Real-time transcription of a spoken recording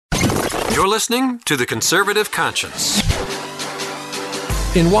You're listening to The Conservative Conscience.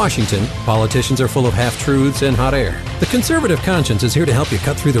 In Washington, politicians are full of half-truths and hot air. The Conservative Conscience is here to help you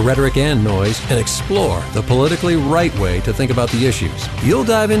cut through the rhetoric and noise and explore the politically right way to think about the issues. You'll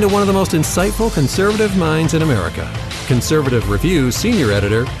dive into one of the most insightful conservative minds in America. Conservative Review's senior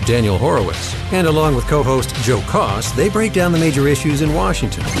editor, Daniel Horowitz. And along with co-host Joe Koss, they break down the major issues in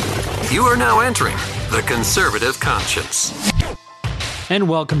Washington. You are now entering The Conservative Conscience. And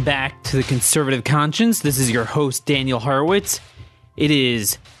welcome back to The Conservative Conscience. This is your host, Daniel Horowitz. It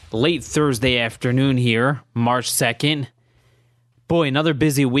is late Thursday afternoon here, March 2nd. Boy, another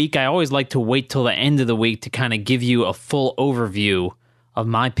busy week. I always like to wait till the end of the week to kind of give you a full overview of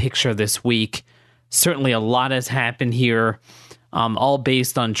my picture this week. Certainly a lot has happened here, all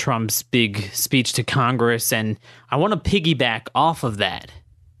based on Trump's big speech to Congress. And I want to piggyback off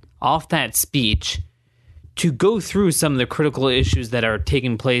that speech, to go through some of the critical issues that are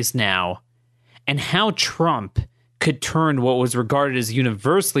taking place now and how Trump could turn what was regarded as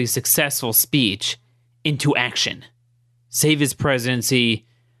universally successful speech into action. Save his presidency,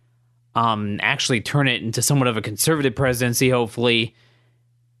 actually turn it into somewhat of a conservative presidency, hopefully.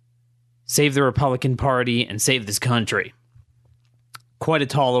 Save the Republican Party and save this country. Quite a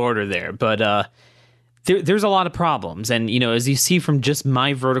tall order there, but there's a lot of problems. And, you know, as you see from just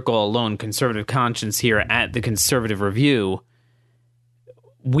my vertical alone, Conservative Conscience here at the Conservative Review,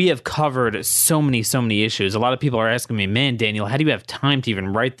 we have covered so many issues. A lot of people are asking me, man, Daniel, how do you have time to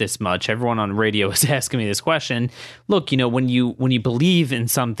even write this much? Everyone on radio is asking me this question. Look, you know, when you believe in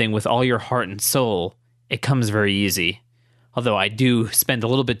something with all your heart and soul, it comes very easy. Although I do spend a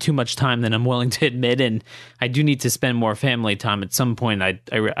little bit too much time than I'm willing to admit, and I do need to spend more family time. At some point,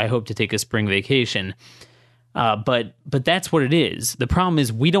 I hope to take a spring vacation. But that's what it is. The problem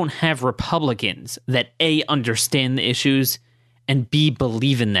is we don't have Republicans that A, understand the issues, and B,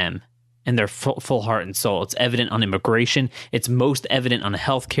 believe in them and their full heart and soul. It's evident on immigration. It's most evident on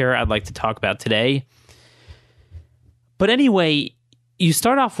healthcare, I'd like to talk about today. But anyway, you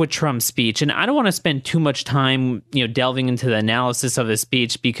start off with Trump's speech, and I don't want to spend too much time, you know, delving into the analysis of his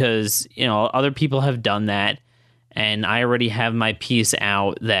speech because, you know, other people have done that, and I already have my piece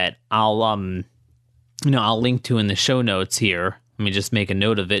out that I'll link to in the show notes here. Let me just make a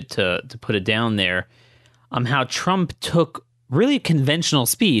note of it to put it down there. How Trump took really a conventional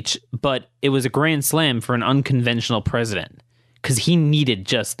speech, but it was a grand slam for an unconventional president because he needed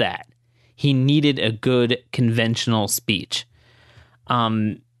just that. He needed a good conventional speech.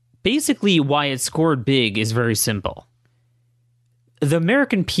 Basically, why it scored big is very simple. The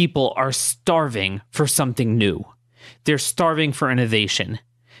American people are starving for something new. They're starving for innovation.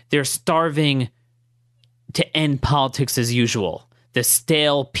 They're starving to end politics as usual. The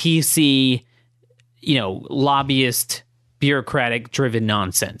stale, PC, lobbyist, bureaucratic-driven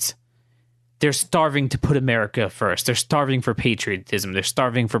nonsense. They're starving to put America first. They're starving for patriotism. They're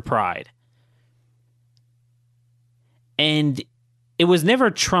starving for pride. And it was never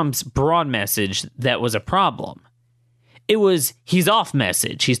Trump's broad message that was a problem. It was he's off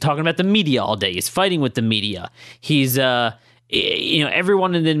message. He's talking about the media all day. He's fighting with the media. He's,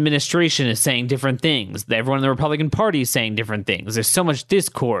 everyone in the administration is saying different things. Everyone in the Republican Party is saying different things. There's so much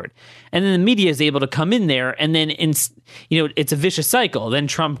discord. And then the media is able to come in there, and then, it's a vicious cycle. Then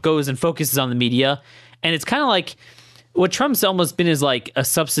Trump goes and focuses on the media, and it's kind of like what Trump's almost been is like a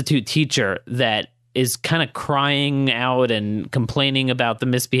substitute teacher that is kind of crying out and complaining about the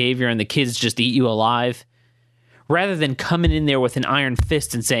misbehavior and the kids just eat you alive, rather than coming in there with an iron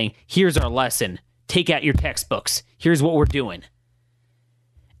fist and saying, here's our lesson. Take out your textbooks. Here's what we're doing.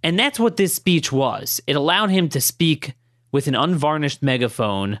 And that's what this speech was. It allowed him to speak with an unvarnished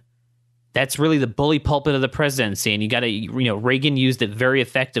megaphone. That's really the bully pulpit of the presidency. And you got to, Reagan used it very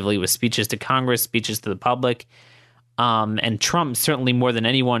effectively with speeches to Congress, speeches to the public. And Trump, certainly more than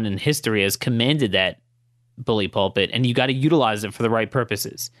anyone in history, has commanded that bully pulpit. And you got to utilize it for the right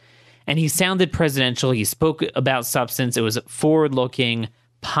purposes. And he sounded presidential. He spoke about substance. It was forward-looking,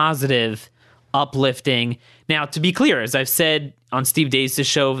 positive, uplifting. Now, to be clear, as I've said on Steve Deace's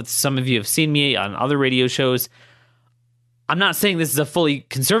show, some of you have seen me on other radio shows, I'm not saying this is a fully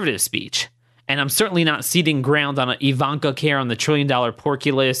conservative speech, and I'm certainly not ceding ground on Ivanka Care on the $1 trillion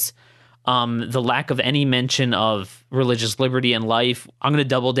porculus, the lack of any mention of religious liberty and life. I'm going to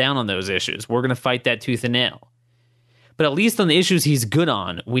double down on those issues. We're going to fight that tooth and nail. But at least on the issues he's good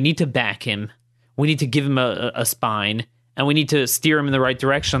on, we need to back him, we need to give him a spine, and we need to steer him in the right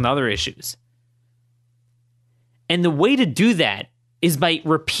direction on the other issues. And the way to do that is by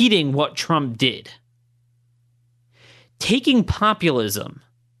repeating what Trump did. Taking populism,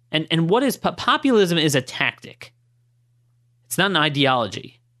 and what is populism is a tactic. It's not an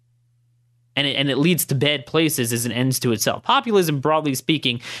ideology. and it leads to bad places as an ends to itself. Populism, broadly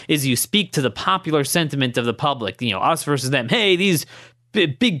speaking, is you speak to the popular sentiment of the public, us versus them. Hey, these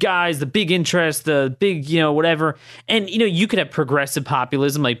big guys, the big interest, the big, whatever. And, you could have progressive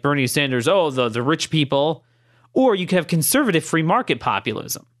populism like Bernie Sanders, the rich people, or you could have conservative free market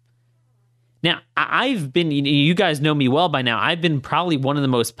populism. Now, I've been, you guys know me well by now, I've been probably one of the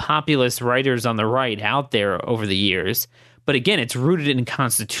most populist writers on the right out there over the years. But again, it's rooted in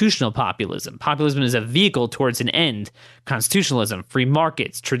constitutional populism. Populism is a vehicle towards an end. Constitutionalism, free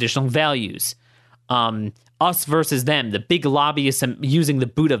markets, traditional values. Us versus them, the big lobbyists using the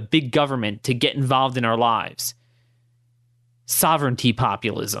boot of big government to get involved in our lives. Sovereignty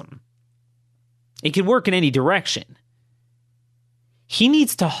populism. It can work in any direction. He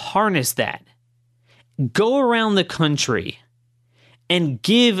needs to harness that. Go around the country and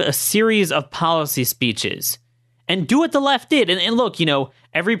give a series of policy speeches and do what the left did. And look,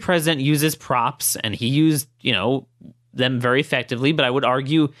 every president uses props, and he used, them very effectively. But I would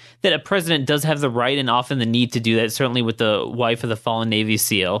argue that a president does have the right and often the need to do that, certainly with the wife of the fallen Navy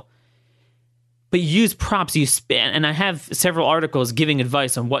SEAL. But you use props, and I have several articles giving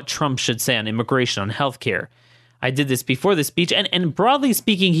advice on what Trump should say on immigration, on healthcare. I did this before the speech, and broadly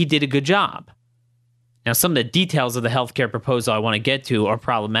speaking, he did a good job. Now, some of the details of the healthcare proposal I want to get to are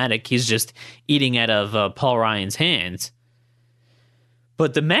problematic. He's just eating out of Paul Ryan's hands.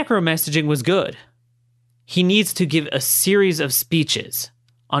 But the macro messaging was good. He needs to give a series of speeches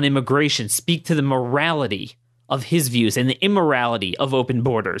on immigration, speak to the morality of his views and the immorality of open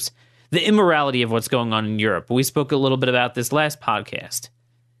borders, the immorality of what's going on in Europe. We spoke a little bit about this last podcast.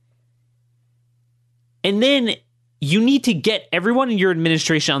 And then you need to get everyone in your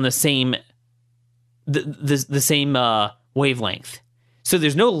administration on the same the same wavelength. So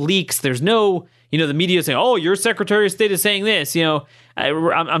there's no leaks. There's no, the media saying, oh, your Secretary of State is saying this.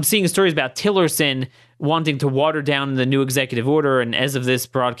 I'm seeing stories about Tillerson wanting to water down the new executive order. And as of this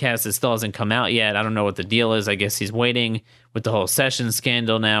broadcast, it still hasn't come out yet. I don't know what the deal is. I guess he's waiting with the whole Sessions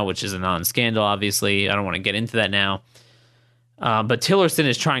scandal now, which is a non-scandal, obviously. I don't want to get into that now. But Tillerson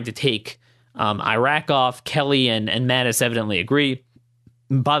is trying to take Iraq off. Kelly and Mattis evidently agree.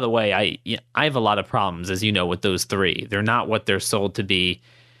 By the way, I have a lot of problems, as you know, with those three. They're not what they're sold to be.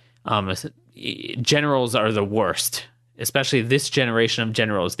 Generals are the worst, especially this generation of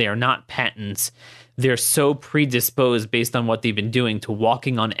generals. They are not patents. They're so predisposed based on what they've been doing to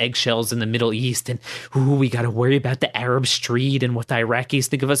walking on eggshells in the Middle East. And, we got to worry about the Arab Street and what the Iraqis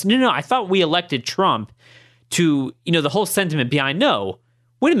think of us. No, I thought we elected Trump to, the whole sentiment behind, no,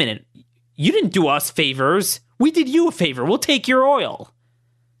 wait a minute. You didn't do us favors. We did you a favor. We'll take your oil.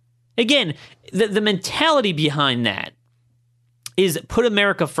 Again, the mentality behind that is put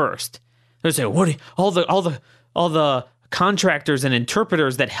America first. They say, "What? All the contractors and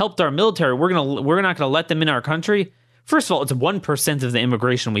interpreters that helped our military, we're not gonna let them in our country." First of all, it's 1% of the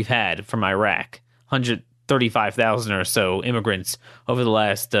immigration we've had from Iraq, 135,000 or so immigrants over the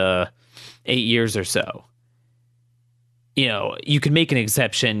last 8 years or so. You could make an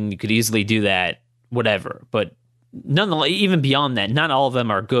exception. You could easily do that, whatever, but. Nonetheless, even beyond that, not all of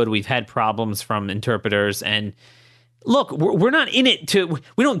them are good. We've had problems from interpreters. And look, we're not in it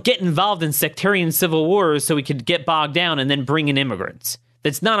we don't get involved in sectarian civil wars so we could get bogged down and then bring in immigrants.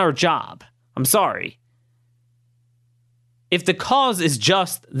 That's not our job. I'm sorry. If the cause is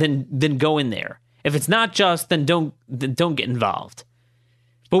just, then go in there. If it's not just, then don't get involved.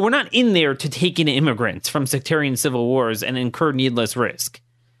 But we're not in there to take in immigrants from sectarian civil wars and incur needless risk.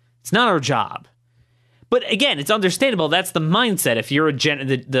 It's not our job. But again, it's understandable. That's the mindset. If you're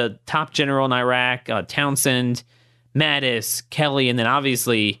the top general in Iraq, Townsend, Mattis, Kelly, and then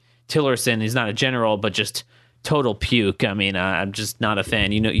obviously Tillerson, he's not a general, but just total puke. I mean, I'm just not a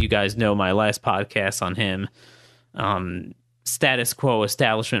fan. You guys know my last podcast on him. Status quo,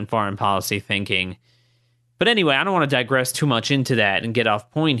 establishment, foreign policy thinking. But anyway, I don't want to digress too much into that and get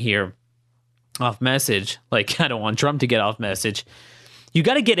off point here, off message. Like, I don't want Trump to get off message. You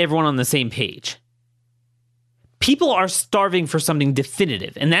got to get everyone on the same page. People are starving for something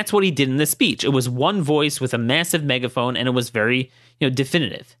definitive, and that's what he did in the speech. It was one voice with a massive megaphone, and it was very,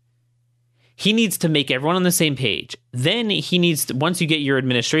 definitive. He needs to make everyone on the same page. Then he needs to, once you get your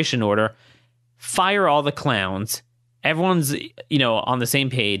administration order, fire all the clowns. Everyone's, on the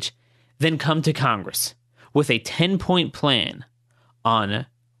same page. Then come to Congress with a 10-point plan on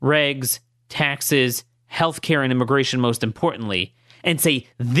regs, taxes, healthcare, and immigration, most importantly, and say,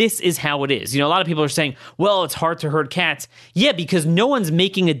 this is how it is. A lot of people are saying, well, it's hard to herd cats. Yeah, because no one's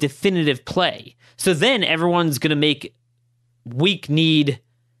making a definitive play. So then everyone's going to make weak-kneed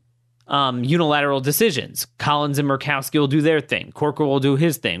unilateral decisions. Collins and Murkowski will do their thing. Corker will do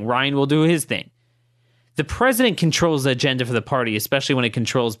his thing. Ryan will do his thing. The president controls the agenda for the party, especially when it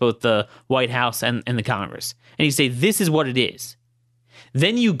controls both the White House and the Congress. And you say, this is what it is.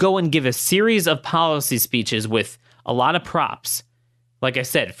 Then you go and give a series of policy speeches with a lot of props. Like I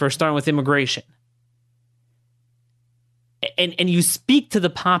said, first starting with immigration. And you speak to the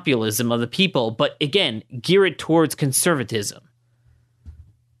populism of the people, but again, gear it towards conservatism.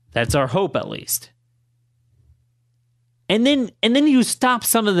 That's our hope, at least. And then you stop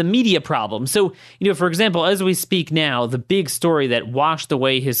some of the media problems. So, for example, as we speak now, the big story that washed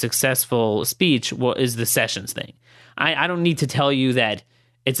away his successful speech is the Sessions thing. I don't need to tell you that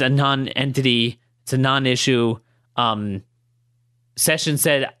it's a non-entity, it's a non-issue. Sessions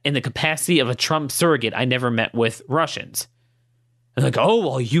said, in the capacity of a Trump surrogate, I never met with Russians. And like, oh,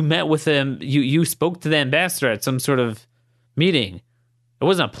 well, you met with them, you spoke to the ambassador at some sort of meeting. It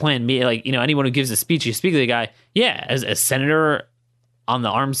wasn't a planned meeting. Like, anyone who gives a speech, you speak to the guy. Yeah, as a senator on the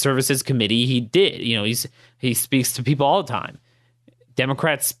Armed Services Committee, he did. He speaks to people all the time.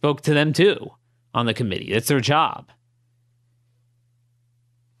 Democrats spoke to them too on the committee. That's their job.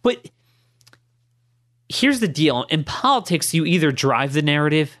 But here's the deal. In politics, you either drive the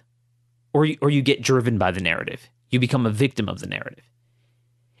narrative or you get driven by the narrative. You become a victim of the narrative.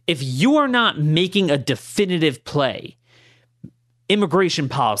 If you are not making a definitive play, immigration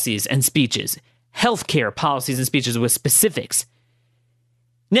policies and speeches, healthcare policies and speeches with specifics,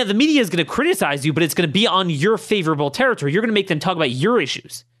 now the media is going to criticize you, but it's going to be on your favorable territory. You're going to make them talk about your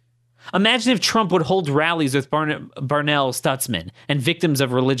issues. Imagine if Trump would hold rallies with Barnell Stutzman and victims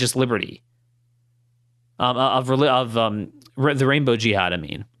of religious liberty, of the Rainbow Jihad, I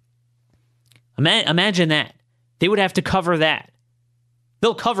mean. Imagine that. They would have to cover that.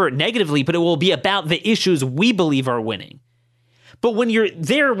 They'll cover it negatively, but it will be about the issues we believe are winning. But when you're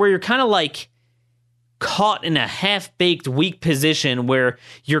there where you're kind of like caught in a half-baked, weak position where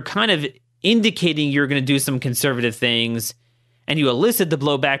you're kind of indicating you're going to do some conservative things and you elicit the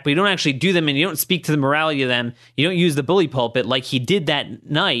blowback, but you don't actually do them and you don't speak to the morality of them, you don't use the bully pulpit like he did that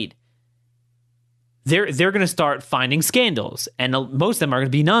night, they're going to start finding scandals. And most of them are going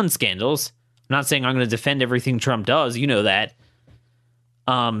to be non-scandals. I'm not saying I'm going to defend everything Trump does. You know that.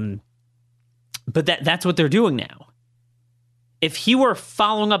 But that's what they're doing now. If he were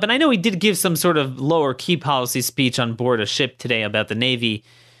following up, and I know he did give some sort of lower key policy speech on board a ship today about the Navy,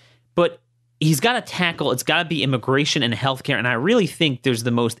 but he's got to tackle, it's got to be immigration and healthcare. And I really think there's the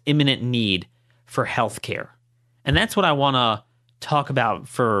most imminent need for healthcare. And that's what I want to talk about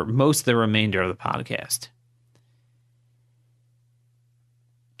for most of the remainder of the podcast.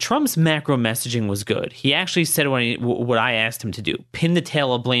 Trump's macro messaging was good. He actually said what I asked him to do, pin the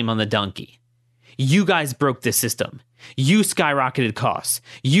tail of blame on the donkey. You guys broke the system. You skyrocketed costs.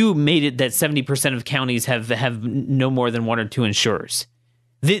 You made it that 70% of counties have no more than one or two insurers.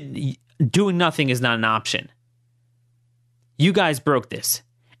 Doing nothing is not an option. You guys broke this.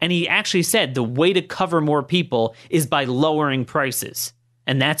 And he actually said the way to cover more people is by lowering prices.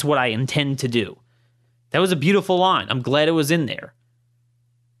 And that's what I intend to do. That was a beautiful line. I'm glad it was in there.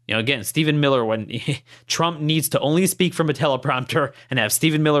 Again, Stephen Miller, when Trump needs to only speak from a teleprompter and have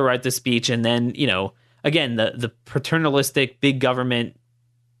Stephen Miller write the speech. And then, again, the paternalistic big government,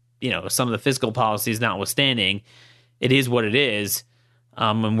 some of the fiscal policies notwithstanding, it is what it is.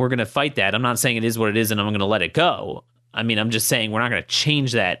 And we're going to fight that. I'm not saying it is what it is and I'm going to let it go. I mean, I'm just saying we're not going to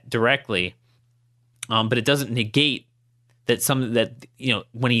change that directly. But it doesn't negate that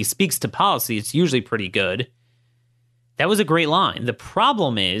when he speaks to policy, it's usually pretty good. That was a great line. The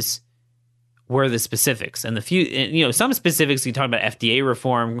problem is where the specifics and some specifics. You talk about FDA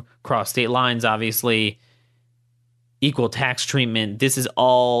reform, cross state lines, obviously, equal tax treatment. It's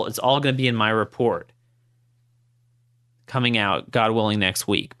all going to be in my report coming out, God willing, next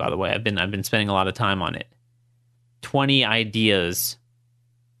week. By the way, I've been spending a lot of time on it. 20 ideas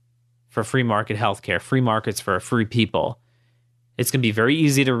for free market healthcare, free markets for free people. It's going to be very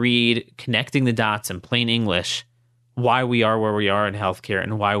easy to read, connecting the dots in plain English. Why we are where we are in healthcare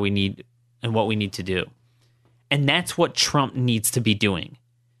and why we need and what we need to do. And that's what Trump needs to be doing.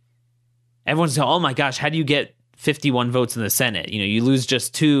 Everyone's saying, oh my gosh, how do you get 51 votes in the Senate? You lose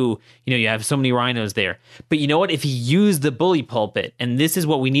just 2, you have so many rhinos there. But you know what? If he used the bully pulpit, and this is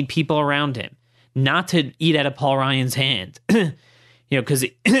what we need people around him, not to eat out of Paul Ryan's hand, because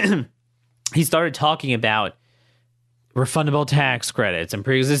he started talking about refundable tax credits and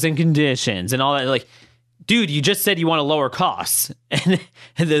pre-existing conditions and all that. Like, dude, you just said you want to lower costs, and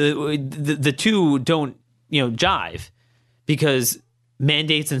the two don't, jive, because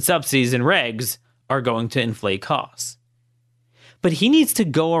mandates and subsidies and regs are going to inflate costs. But he needs to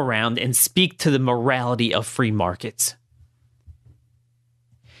go around and speak to the morality of free markets.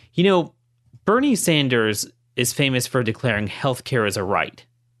 You know, Bernie Sanders is famous for declaring healthcare as a right.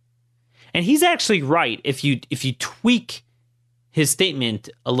 And he's actually right if you tweak his statement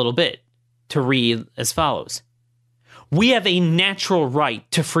a little bit to read as follows. We have a natural right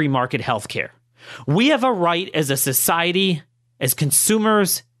to free market healthcare. We have a right as a society, as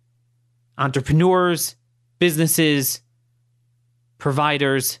consumers, entrepreneurs, businesses,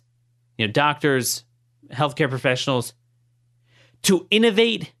 providers, doctors, healthcare professionals, to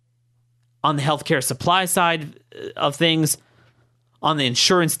innovate on the healthcare supply side of things, on the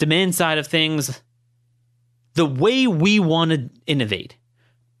insurance demand side of things, the way we want to innovate.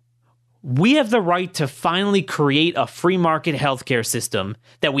 We have the right to finally create a free market healthcare system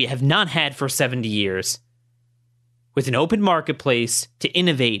that we have not had for 70 years, with an open marketplace to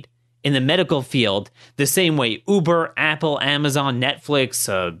innovate in the medical field the same way Uber, Apple, Amazon, Netflix,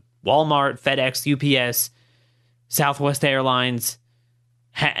 Walmart, FedEx, UPS, Southwest Airlines,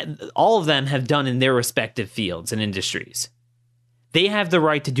 all of them have done in their respective fields and industries. They have the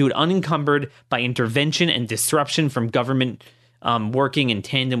right to do it unencumbered by intervention and disruption from government working in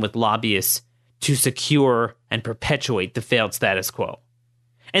tandem with lobbyists to secure and perpetuate the failed status quo.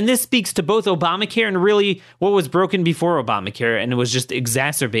 And this speaks to both Obamacare and really what was broken before Obamacare, and it was just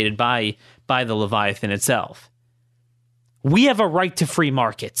exacerbated by the Leviathan itself. We have a right to free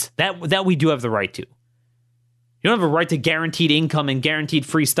markets. That we do have the right to. You don't have a right to guaranteed income and guaranteed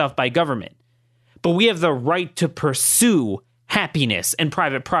free stuff by government. But we have the right to pursue happiness and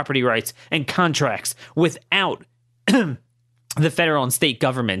private property rights and contracts without the federal and state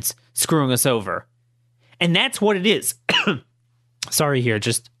governments screwing us over. And that's what it is. Sorry here,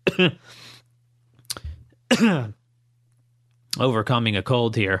 just overcoming a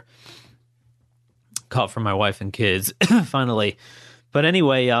cold here. Caught from my wife and kids, finally. But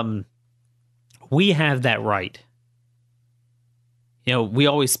anyway, we have that right. We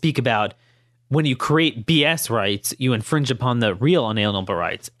always speak about when you create BS rights, you infringe upon the real unalienable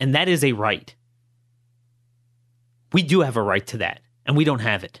rights, and that is a right. We do have a right to that, and we don't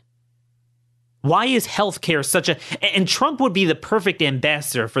have it. Why is healthcare such a... And Trump would be the perfect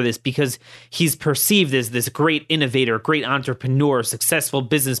ambassador for this because he's perceived as this great innovator, great entrepreneur, successful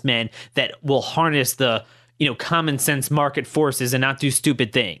businessman that will harness the, common sense market forces and not do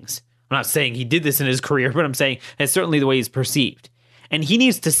stupid things. I'm not saying he did this in his career, but I'm saying that's certainly the way he's perceived. And he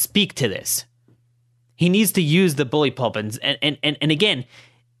needs to speak to this. He needs to use the bully pulpit. And again,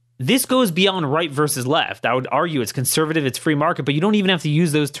 this goes beyond right versus left. I would argue it's conservative, it's free market, but you don't even have to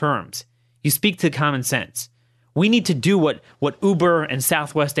use those terms. You speak to common sense. We need to do what Uber and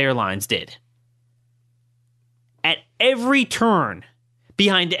Southwest Airlines did. At every turn,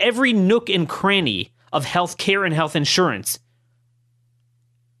 behind every nook and cranny of healthcare and health insurance,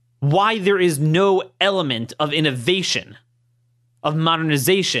 why there is no element of innovation, of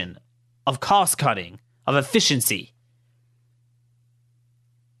modernization, of cost cutting, of efficiency.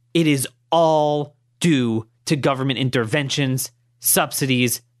 It is all due to government interventions,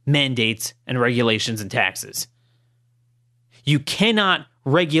 subsidies, mandates, and regulations and taxes. You cannot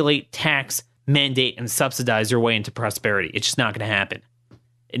regulate, tax, mandate, and subsidize your way into prosperity. It's just not going to happen.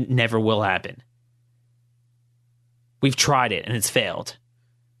 It never will happen. We've tried it and it's failed.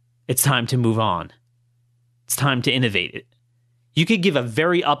 It's time to move on. It's time to innovate it. You could give a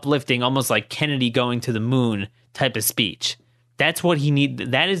very uplifting, almost like Kennedy going to the moon type of speech. That's what he needs.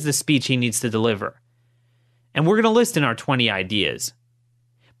 That is the speech he needs to deliver. And we're going to list in our 20 ideas.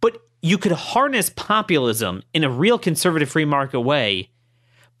 But you could harness populism in a real conservative free market way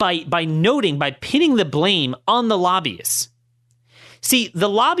by pinning the blame on the lobbyists. See, the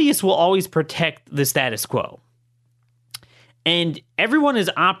lobbyists will always protect the status quo. And everyone is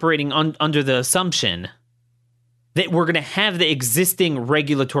operating under the assumption that we're going to have the existing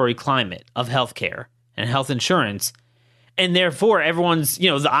regulatory climate of healthcare and health insurance. And therefore, everyone's,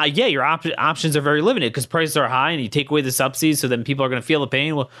 your options are very limited because prices are high and you take away the subsidies, so then people are going to feel the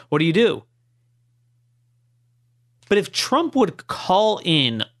pain. Well, what do you do? But if Trump would call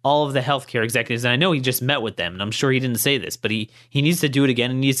in all of the healthcare executives, and I know he just met with them, and I'm sure he didn't say this, but he needs to do it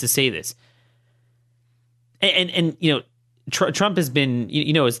again and needs to say this. And Trump has been,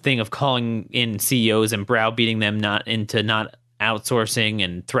 his thing of calling in CEOs and browbeating them not outsourcing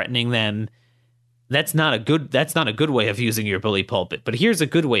and threatening them. That's not a good way of using your bully pulpit. But here's a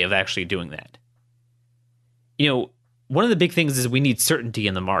good way of actually doing that. One of the big things is we need certainty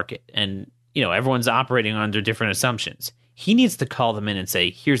in the market, and everyone's operating under different assumptions. He needs to call them in and say,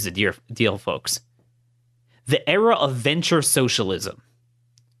 "Here's the deal, folks. The era of venture socialism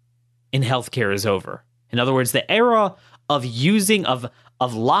in healthcare is over. In other words, the era of using of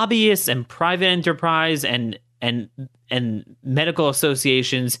lobbyists and private enterprise and medical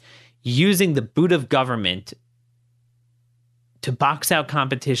associations using the boot of government to box out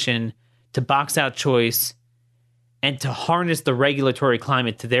competition, to box out choice, and to harness the regulatory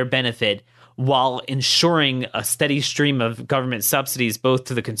climate to their benefit while ensuring a steady stream of government subsidies both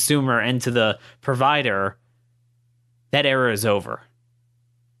to the consumer and to the provider, that era is over.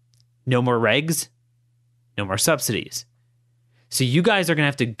 No more regs, no more subsidies. So you guys are going to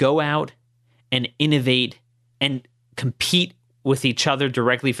have to go out and innovate and compete with each other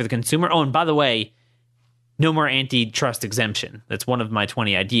directly for the consumer. Oh, and by the way, no more antitrust exemption. That's one of my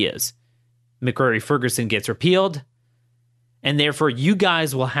 20 ideas. McCrory-Ferguson gets repealed, and therefore you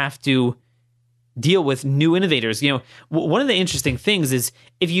guys will have to deal with new innovators. You know, one of the interesting things is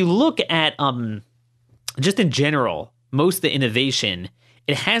if you look at just in general, most of the innovation,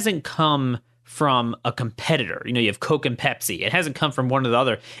 it hasn't come from a competitor. You know, you have Coke and Pepsi. It hasn't come from one or the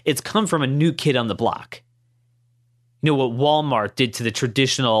other. It's come from a new kid on the block. You know, what Walmart did to the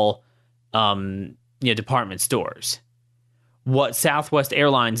traditional department stores. What Southwest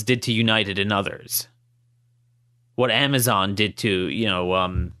Airlines did to United and others. What Amazon did to,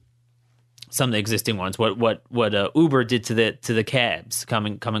 some of the existing ones. What Uber did to the cabs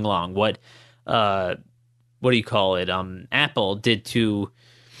coming along. What do you call it? Apple did to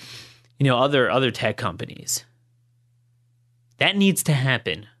other tech companies. That needs to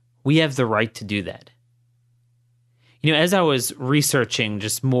happen. We have the right to do that. You know, as I was researching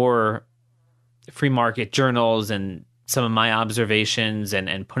just more free market journals and some of my observations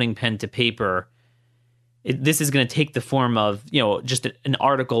and putting pen to paper, this is going to take the form of, just an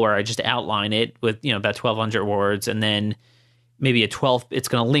article where I just outline it with, about 1,200 words, and then maybe it's going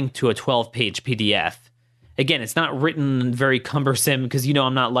to link to a 12-page PDF. Again, it's not written very cumbersome because,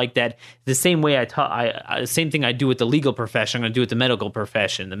 I'm not like that. The same way same thing I do with the legal profession, I'm going to do with the medical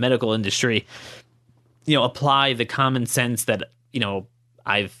profession, the medical industry. Apply the common sense that,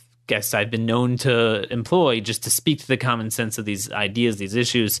 I've been known to employ just to speak to the common sense of these ideas, these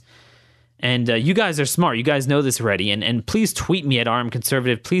issues. And you guys are smart. You guys know this already. And please tweet me at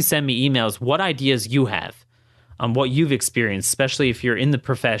rmconservative. Please send me emails. What ideas you have, what you've experienced, especially if you're in the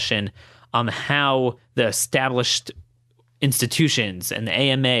profession, how the established institutions and the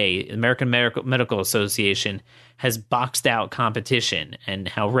AMA, the American Medical Association, has boxed out competition and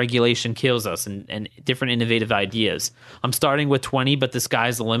how regulation kills us and different innovative ideas. I'm starting with 20, but the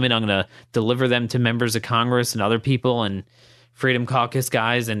sky's the limit. I'm going to deliver them to members of Congress and other people and Freedom Caucus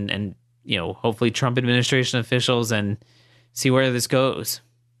guys and hopefully Trump administration officials and see where this goes.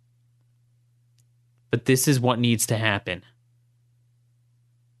 But this is what needs to happen.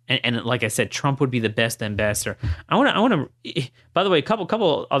 And like I said, Trump would be the best ambassador. I want to. By the way, a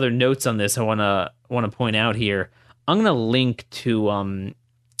couple other notes on this. I want to point out here. I'm going to link to.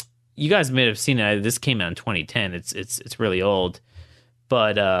 You guys may have seen it. This came out in 2010. It's really old,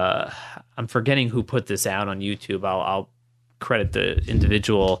 but I'm forgetting who put this out on YouTube. I'll credit the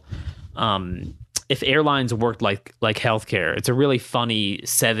individual. If airlines worked like healthcare, it's a really funny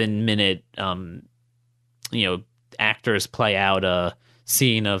 7-minute. Actors play out a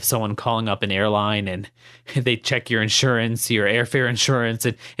scene of someone calling up an airline and they check your insurance, your airfare insurance.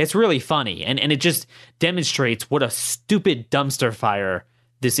 And it's really funny. And it just demonstrates what a stupid dumpster fire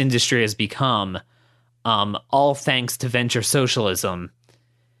this industry has become, all thanks to venture socialism.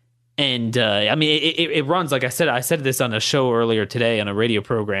 And it runs, like I said this on a show earlier today on a radio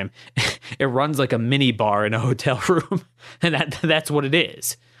program. It runs like a mini bar in a hotel room. And that's what it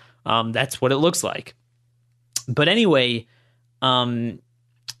is. That's what it looks like. But anyway,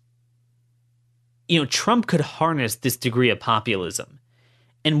 Trump could harness this degree of populism.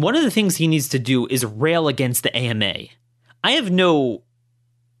 And one of the things he needs to do is rail against the AMA. I have no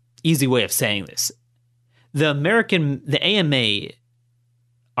easy way of saying this. The AMA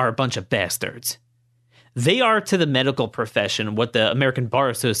are a bunch of bastards. They are to the medical profession what the American Bar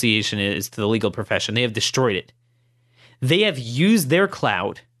Association is to the legal profession. They have destroyed it. They have used their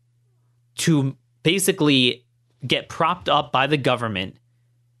clout to basically get propped up by the government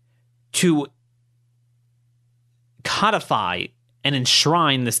to codify and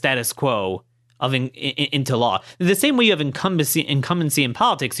enshrine the status quo of into law. The same way you have incumbency in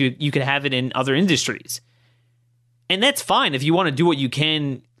politics, you could have it in other industries. And that's fine if you want to do what you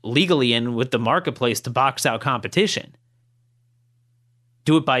can legally and with the marketplace to box out competition.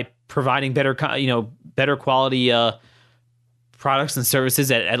 Do it by providing better quality products and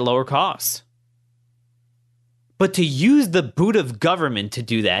services at lower costs. But to use the boot of government to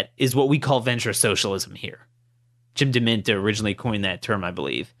do that is what we call venture socialism here. Jim DeMint originally coined that term, I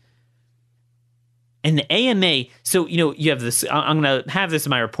believe. And the AMA, so, you have this, I'm going to have this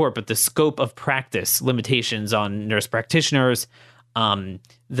in my report, but the scope of practice limitations on nurse practitioners,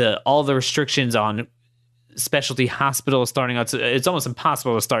 all the restrictions on specialty hospitals starting out. It's almost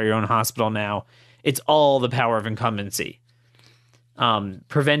impossible to start your own hospital now. It's all the power of incumbency.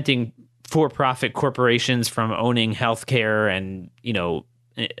 Preventing for-profit corporations from owning healthcare and,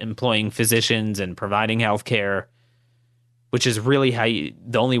 employing physicians and providing healthcare, which is really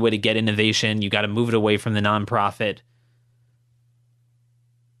the only way to get innovation. You got to move it away from the nonprofit.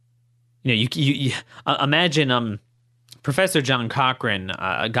 You imagine Professor John Cochran,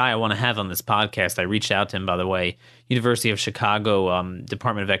 a guy I want to have on this podcast. I reached out to him, by the way, University of Chicago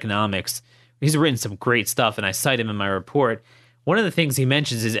Department of Economics. He's written some great stuff, and I cite him in my report. One of the things he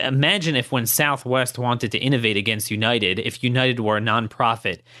mentions is, imagine if when Southwest wanted to innovate against United, if United were a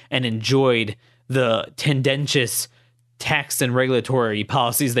nonprofit and enjoyed the tendentious tax and regulatory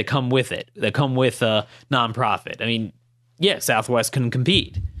policies that come with it, that come with a nonprofit. I mean, yeah, Southwest couldn't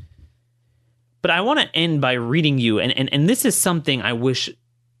compete. But I want to end by reading you, and this is something I wish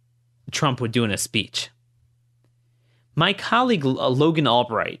Trump would do in a speech. My colleague Logan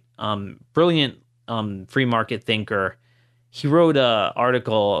Albright, brilliant free market thinker, he wrote an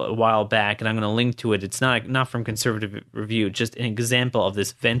article a while back, and I'm going to link to it. It's not from Conservative Review, just an example of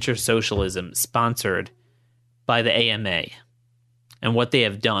this venture socialism sponsored by the AMA and what they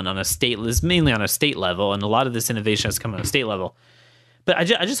have done on a state, mainly on a state level, and a lot of this innovation has come on a state level. But I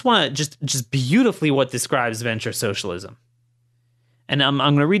just want to just beautifully what describes venture socialism. And I'm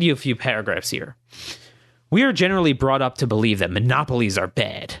going to read you a few paragraphs here. We are generally brought up to believe that monopolies are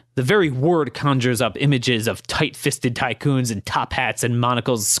bad. The very word conjures up images of tight-fisted tycoons in top hats and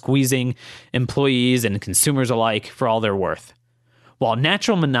monocles squeezing employees and consumers alike for all they're worth. While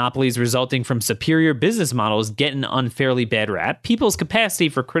natural monopolies resulting from superior business models get an unfairly bad rap, people's capacity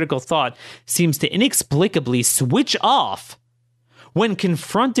for critical thought seems to inexplicably switch off when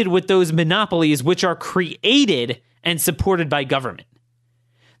confronted with those monopolies which are created and supported by government.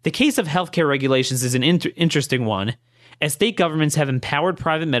 The case of healthcare regulations is an interesting one, as state governments have empowered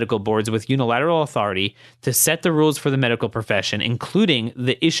private medical boards with unilateral authority to set the rules for the medical profession, including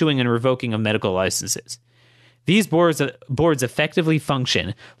the issuing and revoking of medical licenses. These boards effectively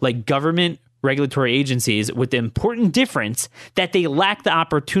function like government regulatory agencies, with the important difference that they lack the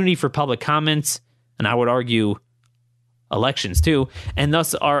opportunity for public comments, and I would argue elections too, and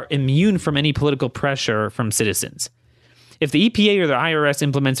thus are immune from any political pressure from citizens. If the EPA or the IRS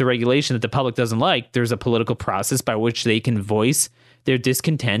implements a regulation that the public doesn't like, there's a political process by which they can voice their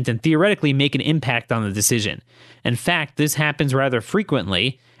discontent and theoretically make an impact on the decision. In fact, this happens rather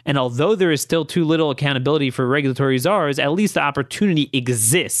frequently, and although there is still too little accountability for regulatory czars, at least the opportunity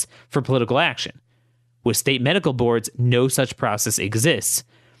exists for political action. With state medical boards, no such process exists,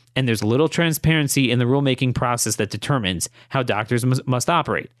 and there's little transparency in the rulemaking process that determines how doctors must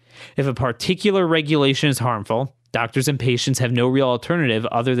operate. If a particular regulation is harmful, doctors and patients have no real alternative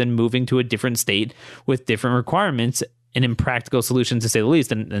other than moving to a different state with different requirements, an impractical solution to say the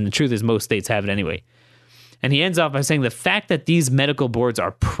least, and the truth is most states have it anyway. And he ends off by saying the fact that these medical boards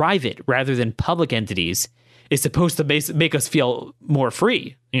are private rather than public entities is supposed to make us feel more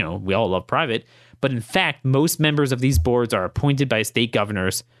free. You know, we all love private, but in fact, most members of these boards are appointed by state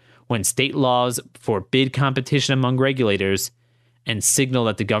governors when state laws forbid competition among regulators and signal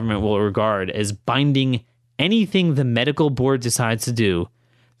that the government will regard as binding anything the medical board decides to do.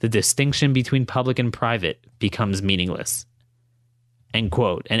 The distinction between public and private becomes meaningless. End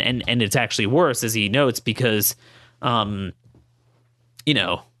quote. And it's actually worse, as he notes, because, there's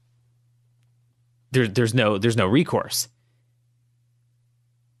no recourse.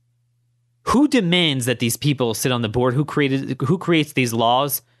 Who demands that these people sit on the board? Who creates these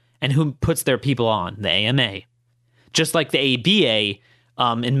laws, and who puts their people on? The AMA. Just like the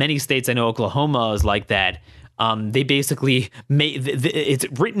ABA, in many states, I know Oklahoma is like that. They basically it's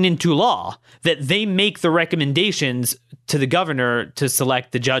written into law that they make the recommendations to the governor to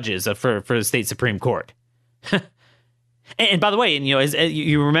select the judges for the state Supreme Court. and by the way, as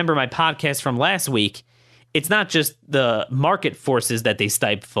you remember my podcast from last week, it's not just the market forces that they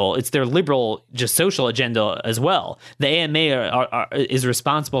stifle; it's their liberal, just social agenda as well. The AMA is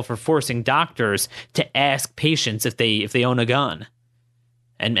responsible for forcing doctors to ask patients if they own a gun.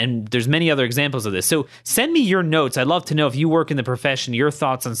 And there's many other examples of this. So send me your notes. I'd love to know, if you work in the profession, your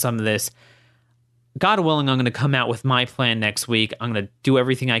thoughts on some of this. God willing, I'm going to come out with my plan next week. I'm going to do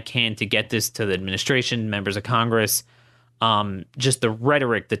everything I can to get this to the administration, members of Congress, just the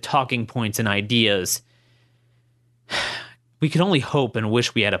rhetoric, the talking points and ideas. We could only hope and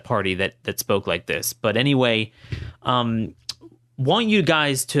wish we had a party that spoke like this. But anyway, want you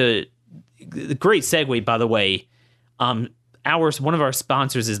guys to great segue, by the way. One of our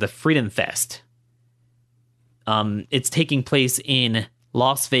sponsors is the Freedom Fest. It's taking place in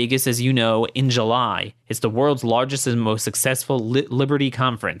Las Vegas, as you know, in July. It's the world's largest and most successful liberty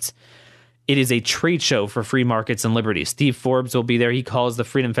conference. It is a trade show for free markets and liberty. Steve Forbes will be there. He calls the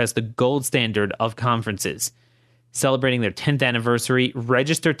Freedom Fest the gold standard of conferences. Celebrating their 10th anniversary,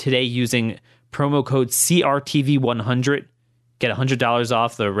 register today using promo code CRTV100. Get $100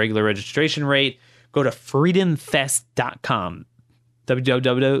 off the regular registration rate. Go to freedomfest.com.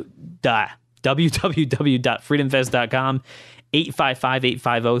 www.freedomfest.com.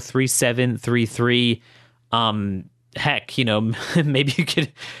 855-850-3733. Heck, maybe you could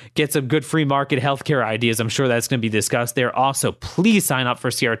get some good free market healthcare ideas. I'm sure that's going to be discussed there. Also, please sign up for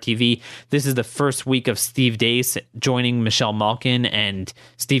CRTV. This is the first week of Steve Deace joining Michelle Malkin and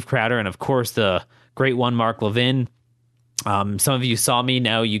Steve Crowder, and of course the great one, Mark Levin. Some of you saw me.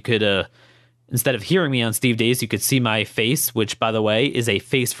 Now you could, instead of hearing me on Steve Deace, you could see my face, which, by the way, is a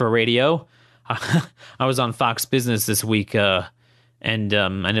face for radio. I was on Fox Business this week, and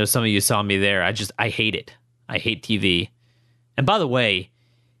I know some of you saw me there. I hate it. I hate TV. And by the way,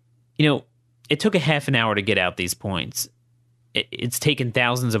 it took a half an hour to get out these points. It's taken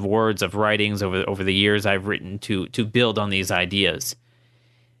thousands of words of writings over the years I've written to build on these ideas.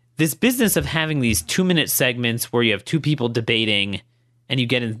 This business of having these 2-minute segments where you have two people debating and you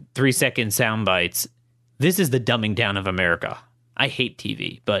get in 3-second sound bites, this is the dumbing down of America. I hate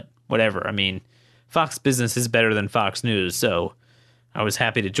TV, but whatever. I mean, Fox Business is better than Fox News, so I was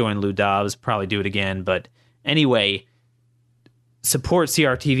happy to join Lou Dobbs, probably do it again, but anyway, support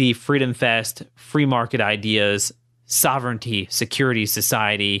CRTV, Freedom Fest, free market ideas, sovereignty, security,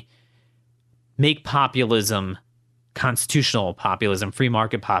 society. Make populism constitutional populism, free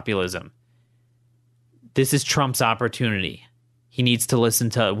market populism. This is Trump's opportunity. He needs to listen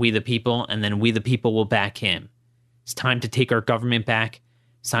to we the people, and then we the people will back him. It's time to take our government back.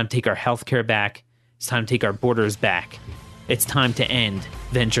 It's time to take our healthcare back. It's time to take our borders back. It's time to end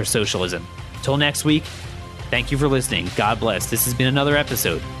venture socialism. Till next week, thank you for listening. God bless. This has been another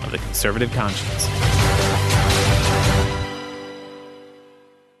episode of The Conservative Conscience.